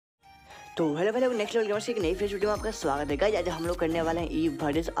तो hello hello next level gamers की एक नई फेस वीडियो में आपका स्वागत है गाइस। आज हम लोग करने वाले हैं ईव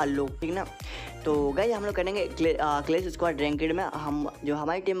वर्सेस आलोक, ठीक ना। तो गाइस हम लोग करेंगे क्लेस स्क्वाड रैंकेड में। हम जो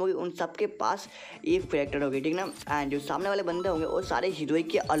हमारी टीम होगी उन सबके पास ईव कैरेक्टर होगी, ठीक ना। एंड जो सामने वाले बंदे होंगे वो सारे हीरोइक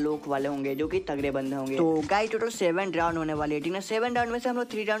के आलोक वाले होंगे जो कि तगड़े बंदे होंगे। तो गाइस टोटल 7 राउंड होने वाले हैं, ठीक ना। 7 राउंड में से हम लोग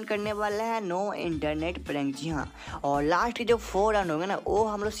 3 राउंड करने वाले हैं नो इंटरनेट प्रैंक, जी हाँ। और लास्ट के जो 4 राउंड होंगे ना वो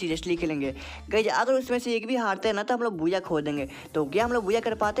हम लोग सीरियसली खेलेंगे गाइस। अगर उसमें से एक भी हारते हैं ना तो हम लोग बुया खो देंगे। तो क्या हम लोग बुया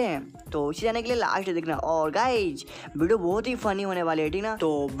कर पाते हैं? तो उसी जाने के लिए लास्ट देखना। और गाइज वीडियो बहुत ही फनी होने वाली है, ठीक ना।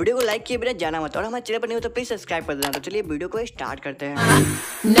 तो वीडियो को लाइक किए बिना जाना मत, और हमारे चैनल पर नहीं हो तो प्लीज सब्सक्राइब कर देना। तो चलिए वीडियो को स्टार्ट करते हैं।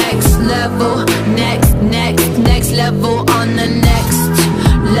 Next level, next level on the next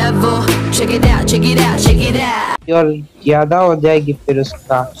level. Check it out, check it out, check it out. और ज्यादा हो जाएगी फिर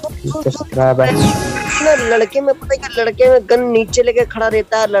उसका सब्सक्राइबर। ना लड़के में पता है क्या, लड़के में गन नीचे लेके खड़ा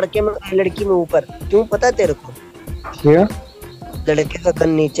रहता है, लड़के में लड़की में ऊपर। क्यों पता है तेरे को? क्या? लड़के का गन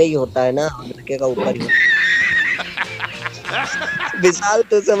नीचे ही होता है ना, लड़के का ऊपर ही। विशाल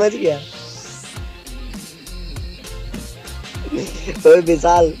तो समझ गया। ओए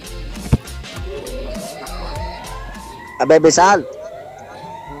विशाल, अबे विशाल,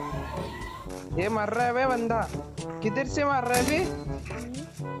 ये मर रहा है बे बंदा। किधर से मार रहा है बे?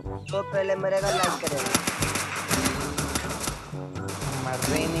 तो पहले मरेगा लाइक करेगा। मर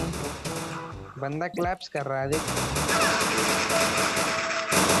रहा ही नहीं, बंदा क्लैप्स कर रहा है देख।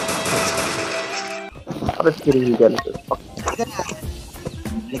 अबे तेरी गन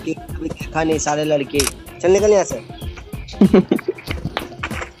लड़की कभी देखा नहीं, सारे लड़के। चल निकल यहाँ से।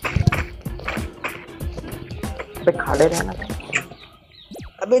 अबे खड़े रहना।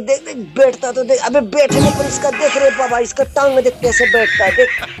 अबे देख देख बैठता तो देख। अबे बैठने पर इसका देख रे बाबा, इसका टांग देख कैसे बैठता है, देख।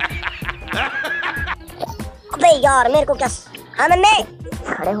 अबे यार मेरे को क्या नन्हे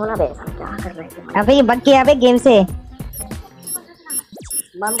खड़े होना बे, क्या कर रहे हैं? अबे ये बग गया बे गेम से।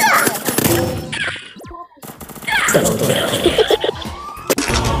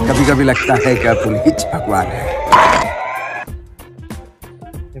 कभी कभी लगता है क्या पुलिस भगवान है।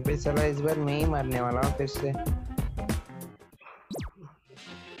 अबे चला इस बार मैं ही मारने वाला हूँ फिर से।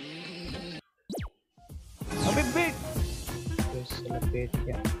 अबे बेट बेट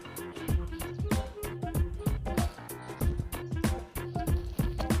क्या?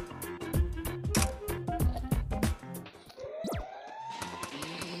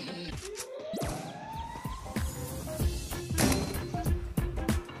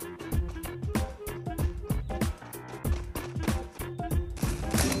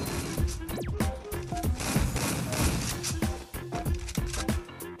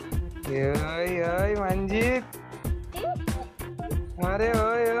 ओए ओए मंजीत, अरे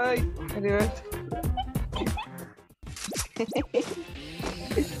ओए ओए, अरे ओए।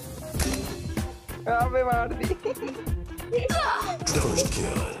 अबे मार दी।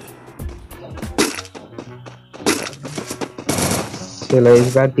 चलो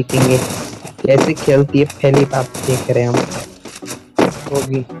इस बार दिखेंगे कैसे खेलती है, पहली बार देख रहे हैं हम।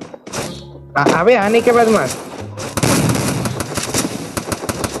 होगी अबे आने के बाद मार।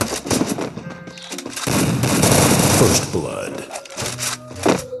 First blood.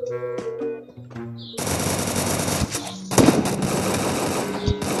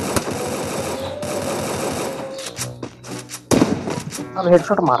 अब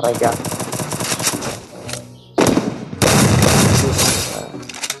हेडशॉट मार रहा है क्या?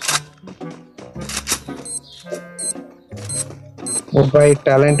 वो भाई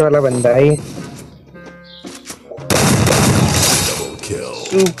टैलेंट वाला बंदा है।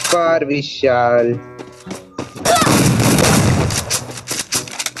 सुपर विशाल।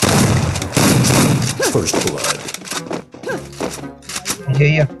 First blood.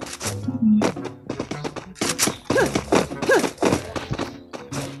 ये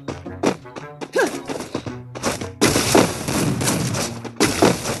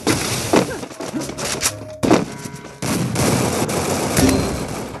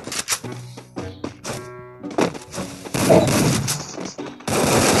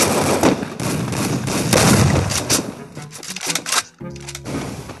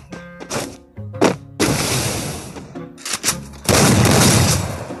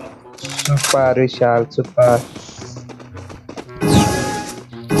सुपर विशाल सुपर।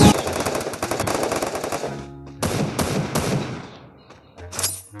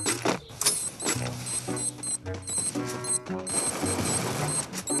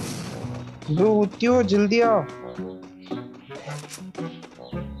 उठियो जल्दी आओ।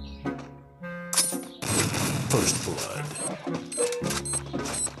 First blood.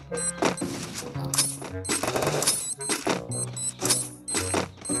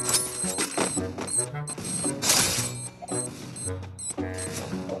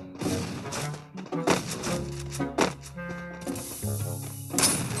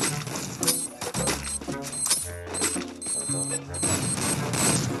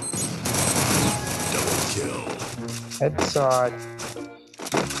 हेडशॉट,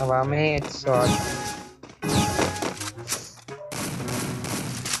 हवा में हेडशॉट।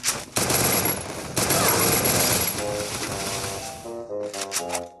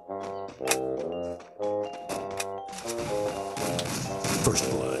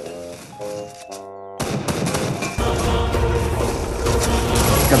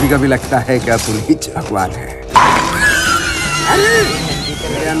 कभी कभी लगता है क्या पुलिस भगवान है।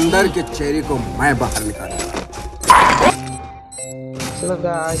 मेरे अंदर के चेहरे को मैं बाहर निकालूंगा। चलो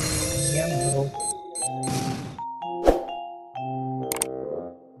गाइस,